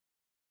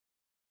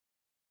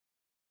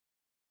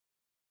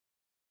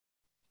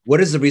What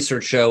does the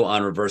research show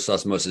on reverse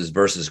osmosis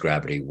versus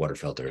gravity water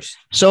filters?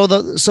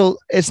 So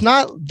it's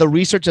not the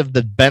research of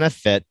the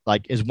benefit,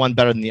 like is one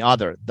better than the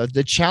other.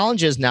 The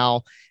challenge is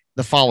now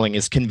the following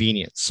is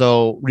convenience.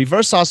 So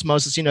reverse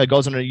osmosis, it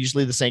goes under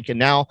usually the sink. And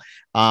now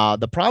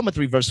the problem with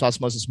reverse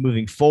osmosis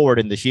moving forward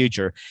in the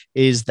future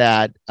is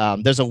that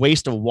there's a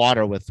waste of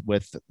water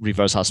with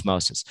reverse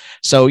osmosis.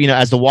 So,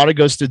 as the water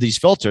goes through these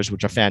filters,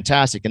 which are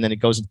fantastic, and then it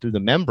goes through the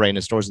membrane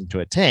and stores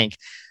into a tank,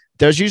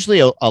 there's usually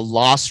a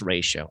loss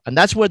ratio. And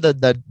that's where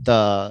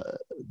the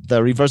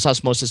reverse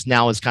osmosis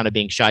now is kind of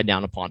being shied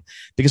down upon,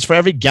 because for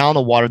every gallon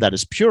of water that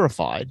is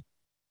purified,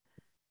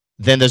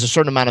 then there's a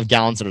certain amount of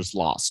gallons that is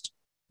lost.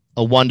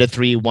 A 1 to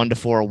 3, 1 to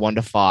 4, or 1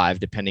 to 5,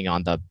 depending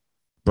on the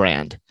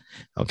brand.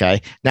 Okay.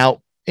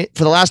 Now,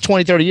 for the last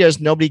 20, 30 years,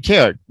 nobody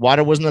cared.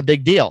 Water wasn't a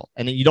big deal.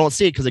 And you don't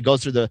see it because it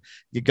goes through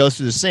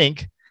the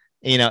sink,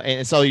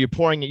 and so you're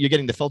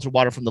getting the filtered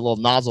water from the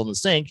little nozzle in the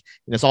sink,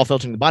 and it's all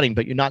filtering the bottom,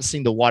 but you're not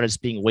seeing the water that's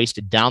being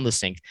wasted down the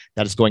sink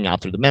that is going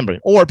out through the membrane.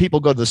 Or people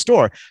go to the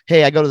store.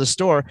 Hey, I go to the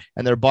store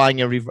and they're buying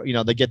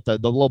they get the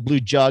little blue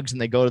jugs, and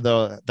they go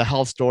to the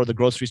health store, the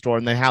grocery store,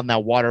 and they have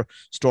now water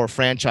store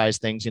franchise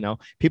things.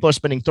 People are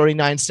spending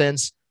 39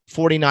 cents,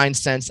 49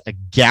 cents a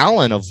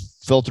gallon of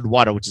filtered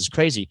water, which is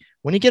crazy.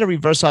 When you get a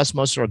reverse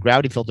osmosis or a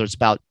gravity filter, it's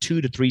about 2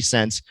 to 3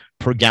 cents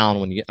per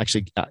gallon when you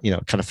actually,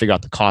 kind of figure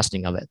out the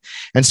costing of it.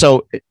 And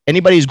so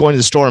anybody who's going to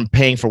the store and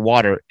paying for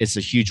water, it's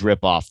a huge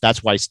ripoff.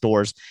 That's why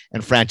stores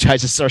and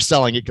franchises are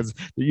selling it, because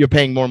you're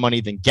paying more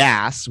money than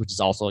gas, which is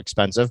also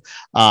expensive,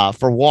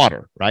 for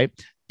water, right?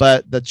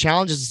 But the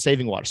challenge is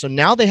saving water. So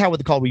now they have what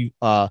they call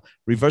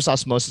reverse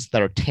osmosis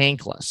that are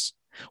tankless,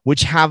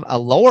 which have a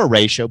lower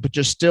ratio, but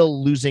you're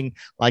still losing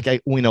 1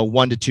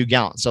 to 2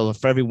 gallons. So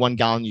for every 1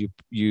 gallon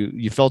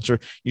you filter,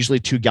 usually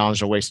 2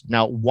 gallons are wasted.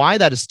 Now, why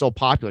that is still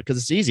popular? Because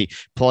it's easy.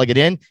 Plug it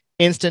in,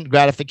 instant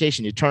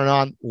gratification. You turn it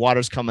on,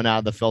 water's coming out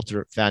of the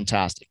filter.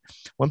 Fantastic.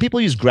 When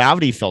people use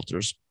gravity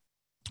filters,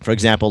 for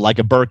example, like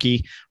a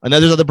Berkey, and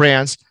there's other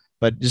brands,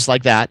 but just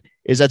like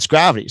that's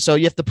gravity. So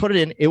you have to put it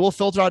in, it will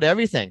filter out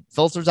everything,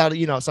 filters out,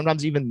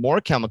 sometimes even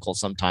more chemicals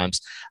sometimes.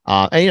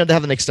 And, they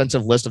have an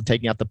extensive list of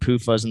taking out the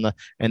PUFAs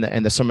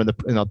and some of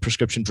the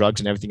prescription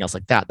drugs and everything else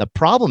like that. The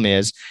problem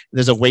is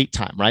there's a wait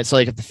time, right? So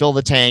you have to fill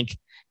the tank,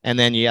 and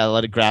then you gotta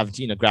let it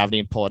gravity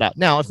and pull it out.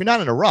 Now, if you're not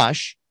in a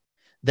rush,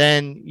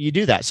 then you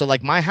do that. So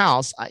like my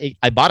house,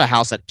 I bought a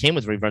house that came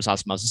with reverse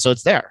osmosis, so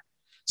it's there.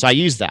 So I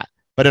use that.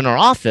 But in our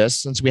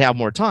office, since we have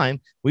more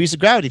time, we use a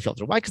gravity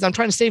filter. Why? Because I'm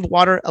trying to save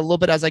water a little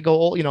bit as I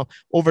go,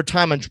 over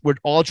time, and we're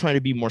all trying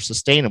to be more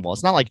sustainable.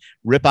 It's not like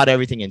rip out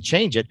everything and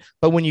change it.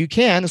 But when you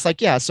can, it's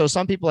like, yeah. So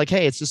some people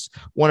hey, it's just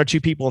 1 or 2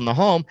 people in the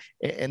home,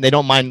 and they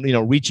don't mind,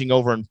 reaching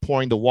over and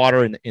pouring the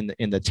water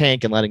in the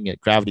tank and letting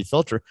it gravity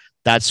filter.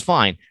 That's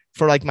fine.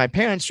 For like my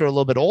parents who are a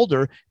little bit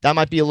older, that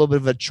might be a little bit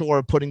of a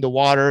chore, putting the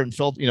water and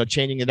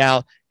changing it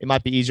out. It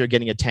might be easier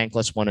getting a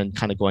tankless one and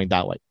kind of going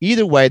that way.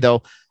 Either way,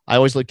 though, I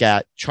always look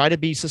at try to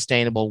be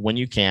sustainable when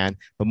you can,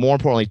 but more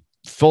importantly,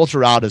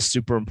 filter out is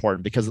super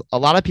important, because a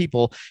lot of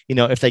people,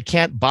 if they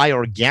can't buy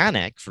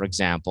organic, for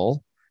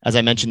example, as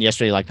I mentioned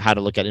yesterday, like how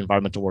to look at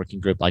environmental working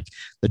group, like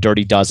the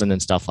Dirty Dozen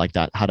and stuff like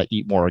that, how to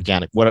eat more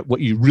organic,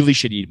 what you really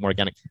should eat more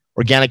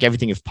organic,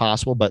 everything if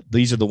possible, but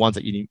these are the ones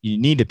that you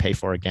need to pay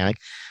for organic.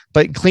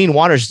 But clean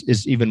water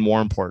is even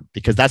more important,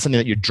 because that's something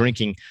that you're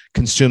drinking,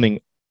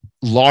 consuming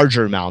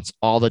larger amounts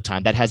all the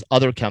time, that has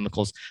other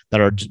chemicals that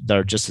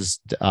are just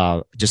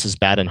as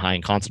bad and high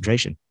in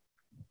concentration.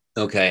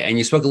 Okay. And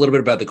you spoke a little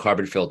bit about the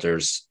carbon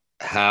filters.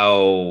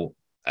 How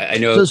I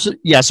know.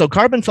 So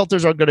carbon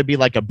filters are going to be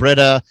like a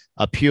Brita,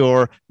 a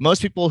Pure.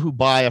 Most people who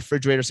buy a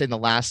refrigerator, say in the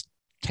last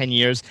 10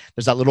 years,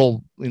 there's that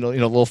little,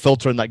 little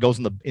filter that goes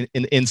in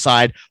the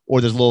inside,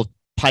 or there's a little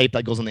pipe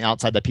that goes on the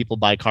outside that people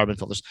buy carbon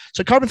filters.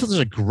 So carbon filters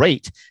are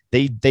great.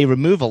 They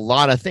remove a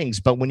lot of things.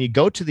 But when you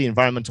go to the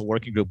Environmental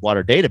Working Group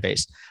water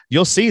database,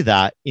 you'll see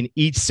that in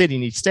each city,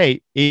 in each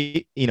state,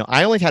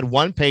 I only had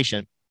one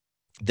patient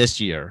this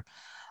year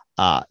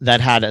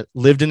that had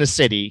lived in a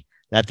city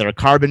that their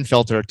carbon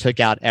filter took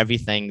out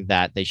everything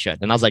that they should.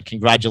 And I was like,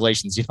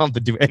 congratulations, you don't have to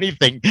do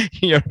anything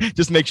here.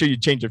 Just make sure you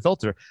change your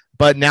filter.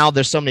 But now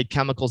there's so many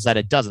chemicals that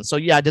it doesn't. So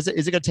yeah, is it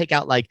going to take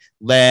out like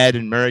lead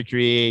and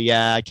mercury?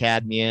 Yeah,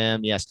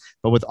 cadmium, yes.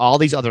 But with all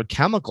these other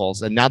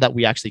chemicals, and now that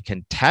we actually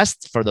can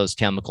test for those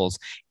chemicals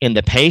in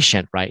the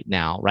patient right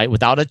now, right,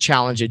 without a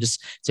challenge, it's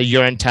a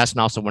urine test.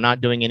 And also we're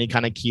not doing any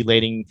kind of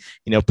chelating,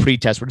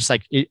 pre-test. We're just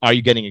like, are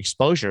you getting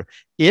exposure?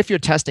 If you're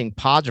testing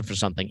positive for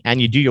something and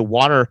you do your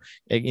water,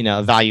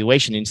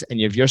 evaluation, and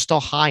if you're still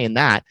high in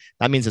that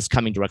means it's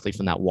coming directly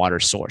from that water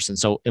source. And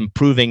so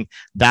improving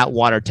that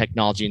water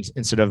technology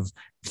instead of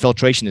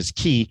filtration is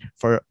key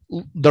for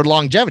their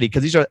longevity,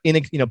 because these are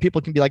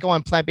people can be like, oh,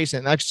 I'm plant-based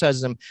and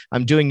exercise,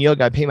 I'm doing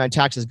yoga, I pay my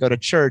taxes, go to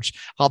church,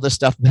 all this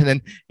stuff, and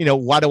then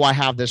why do I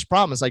have this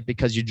problem? It's like,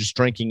 because you're just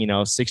drinking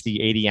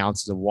 60 80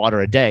 ounces of water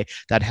a day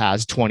that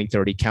has 20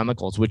 30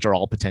 chemicals, which are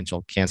all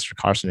potential cancer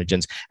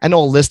carcinogens, and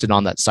all listed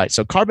on that site.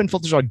 So carbon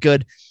filters are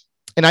good.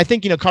 And I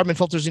think carbon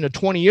filters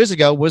 20 years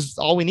ago was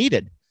all we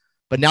needed.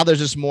 But now there's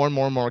just more and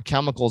more and more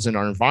chemicals in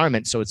our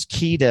environment. So it's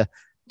key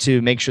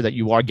to make sure that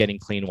you are getting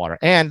clean water.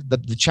 And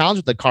the challenge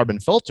with the carbon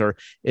filter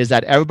is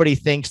that everybody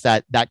thinks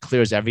that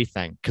clears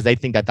everything because they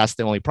think that that's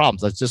the only problem.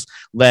 So it's just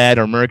lead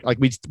or mercury. Like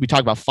we talk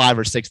about 5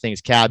 or 6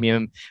 things,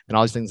 cadmium and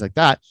all these things like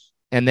that.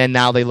 And then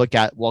now they look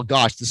at, well,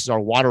 gosh, this is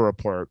our water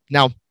report.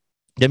 Now,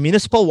 the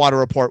municipal water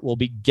report will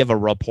give a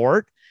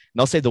report and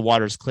they'll say the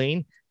water is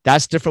clean.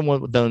 That's different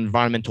what the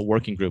environmental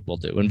working group will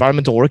do.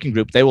 Environmental working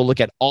group, they will look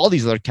at all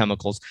these other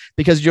chemicals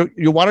because your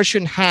water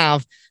shouldn't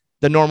have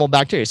the normal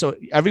bacteria. So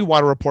every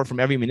water report from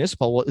every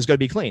municipal is going to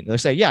be clean. They'll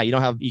say, yeah, you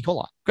don't have E.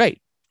 coli. Great.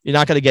 You're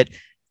not going to get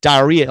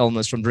diarrhea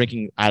illness from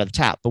drinking out of the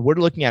tap. But we're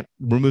looking at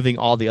removing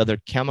all the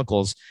other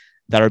chemicals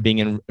that are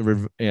being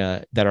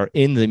that are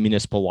in the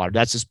municipal water.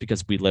 That's just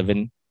because we live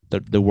in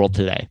the world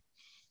today.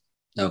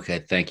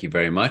 Okay, thank you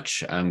very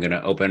much. I'm going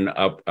to open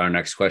up our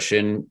next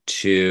question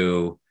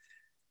to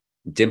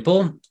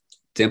Dimple.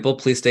 Dimple,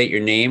 please state your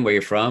name, where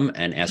you're from,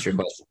 and ask your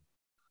question.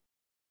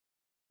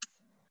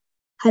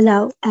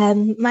 Hello,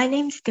 my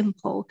name's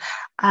Dimple.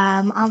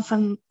 I'm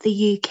from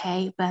the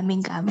UK,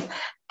 Birmingham,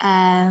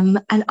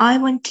 and I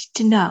wanted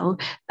to know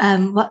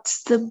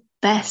what's the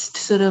best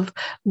sort of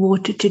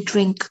water to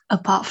drink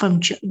apart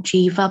from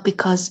Jiva,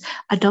 because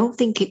I don't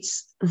think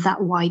it's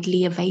that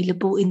widely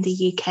available in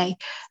the UK.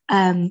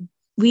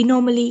 We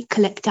normally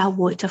collect our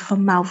water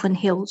from Malvern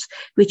Hills,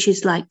 which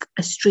is like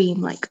a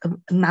stream, like a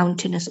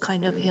mountainous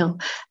kind of hill,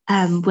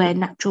 where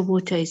natural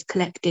water is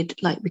collected.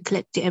 Like we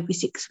collect it every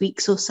 6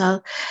 weeks or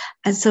so.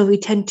 And so we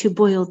tend to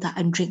boil that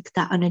and drink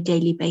that on a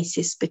daily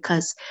basis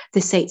because they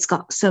say it's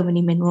got so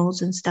many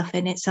minerals and stuff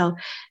in it. So,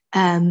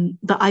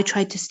 but I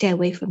try to stay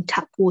away from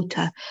tap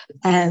water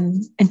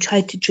and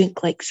try to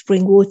drink like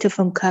spring water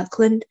from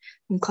Kirkland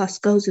and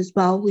Costco's as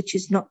well, which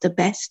is not the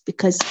best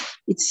because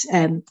it's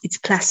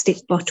plastic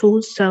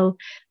bottles. So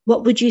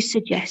what would you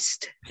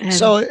suggest?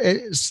 So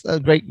it's a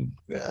great,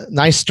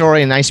 nice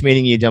story and nice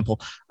meeting you, Dimple.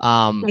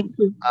 Thank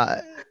you.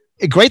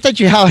 Great that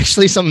you have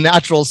actually some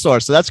natural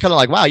source. So that's kind of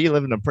like, wow, you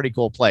live in a pretty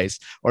cool place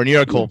or near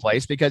a cool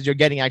place because you're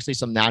getting actually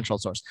some natural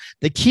source.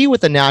 The key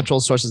with the natural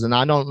sources, and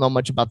I don't know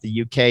much about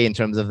the UK in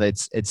terms of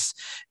its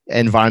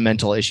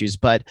environmental issues,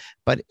 but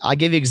I'll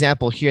give you an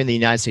example here in the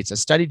United States. A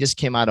study just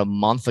came out a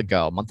month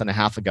and a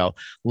half ago,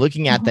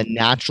 looking at the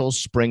natural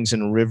springs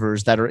and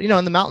rivers that are,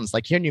 in the mountains.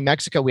 Like here in New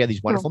Mexico, we have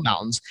these wonderful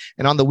mountains.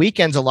 And on the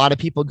weekends, a lot of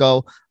people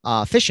go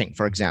fishing,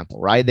 for example,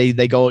 right?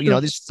 They go,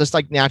 this just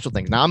like natural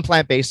things. Now I'm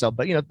plant-based, so,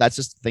 but that's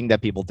just the thing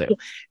that people do.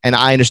 And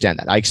I understand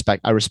that. I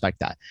respect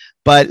that.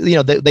 But,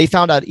 they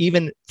found out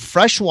even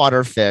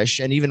freshwater fish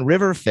and even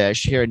river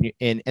fish here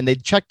and they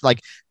checked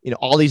like,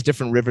 all these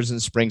different rivers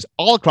and springs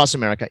all across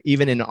America,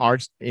 even in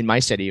my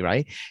city,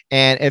 right?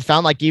 And it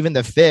found like even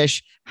the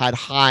fish had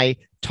high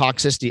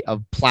toxicity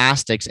of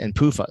plastics and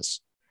PUFAs.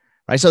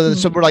 Right. So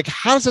we're like,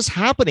 how is this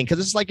happening? Because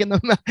it's like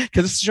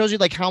because it shows you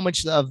like how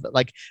much of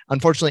like,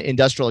 unfortunately,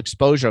 industrial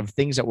exposure of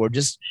things that we're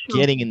just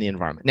getting in the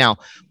environment. Now,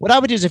 what I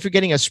would do is if you're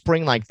getting a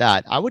spring like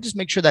that, I would just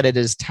make sure that it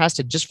is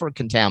tested just for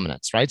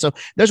contaminants. Right. So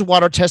there's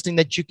water testing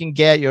that you can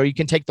get, or you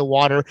can take the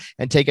water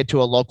and take it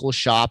to a local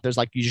shop. There's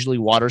like usually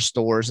water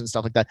stores and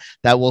stuff like that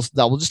that will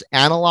just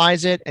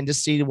analyze it and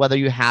just see whether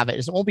you have it.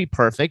 It won't be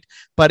perfect,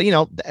 but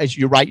as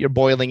you're right, you're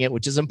boiling it,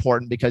 which is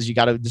important because you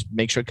got to just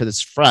make sure because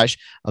it's fresh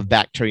of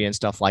bacteria and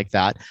stuff like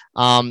that.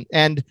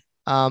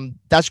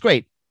 That's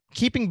great.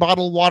 Keeping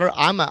bottled water,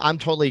 I'm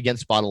totally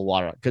against bottled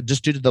water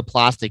just due to the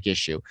plastic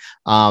issue.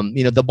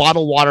 The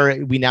bottled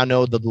water, we now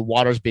know that the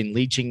water's been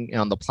leaching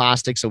on the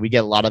plastic, so we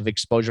get a lot of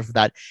exposure for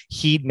that.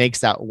 Heat makes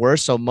that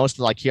worse. So most of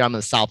like here I'm in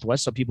the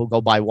Southwest, so people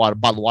go buy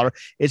bottled water.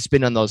 It's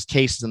been on those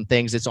cases and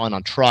things. It's on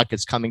a truck.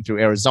 It's coming through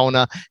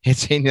Arizona.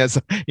 It's in here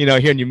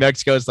in New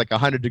Mexico. It's like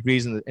 100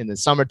 degrees in the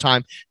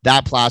summertime.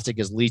 That plastic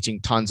is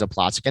leaching tons of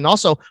plastic, and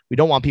also we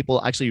don't want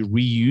people actually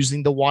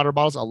reusing the water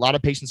bottles. A lot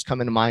of patients come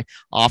into my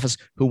office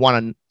who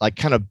want to like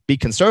kind of be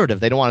conservative.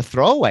 They don't want to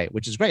throw away,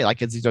 which is great. Like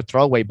these are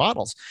throwaway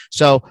bottles.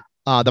 So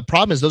the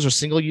problem is those are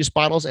single-use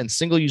bottles, and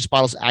single-use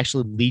bottles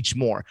actually leach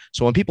more.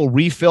 So when people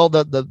refill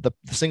the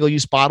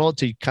single-use bottle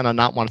to kind of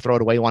not want to throw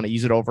it away, want to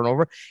use it over and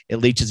over, it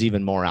leaches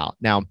even more out.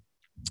 Now,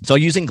 so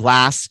using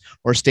glass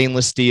or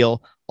stainless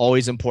steel,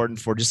 always important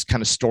for just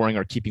kind of storing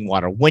or keeping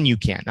water when you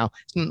can. Now,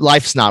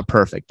 life's not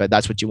perfect, but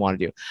that's what you want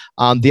to do.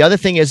 The other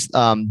thing is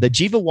the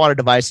Jiva water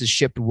device is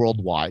shipped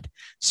worldwide.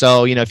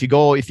 So, if you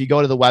go to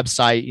the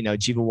website,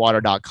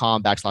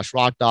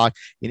 jivawater.com/rockdoc,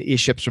 it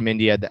ships from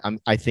India.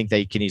 I think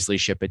they can easily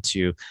ship it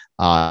to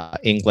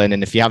England.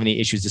 And if you have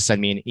any issues, just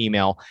send me an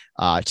email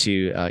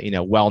to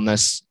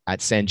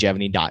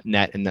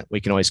wellness@sanjevani.net, and we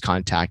can always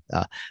contact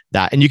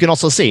that. And you can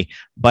also see.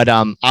 But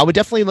I would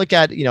definitely look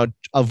at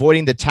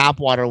avoiding the tap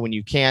water when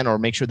you can, or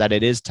make sure that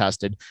it is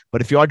tested.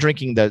 But if you are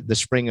drinking the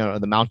spring or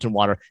the mountain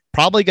water,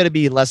 probably going to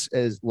be less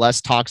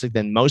toxic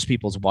than most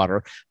people's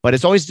water. But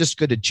it's always just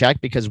good to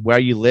check because where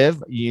you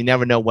live, you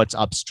never know what's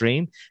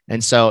upstream.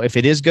 And so if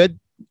it is good,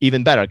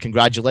 even better.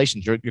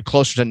 Congratulations. You're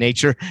closer to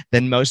nature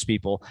than most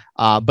people.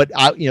 But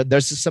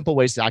there's some simple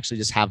ways to actually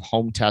just have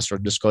home tests, or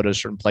just go to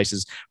certain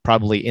places,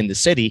 probably in the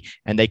city,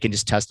 and they can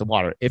just test the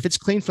water. If it's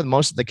clean for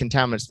most of the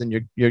contaminants, then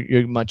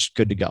you're much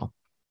good to go.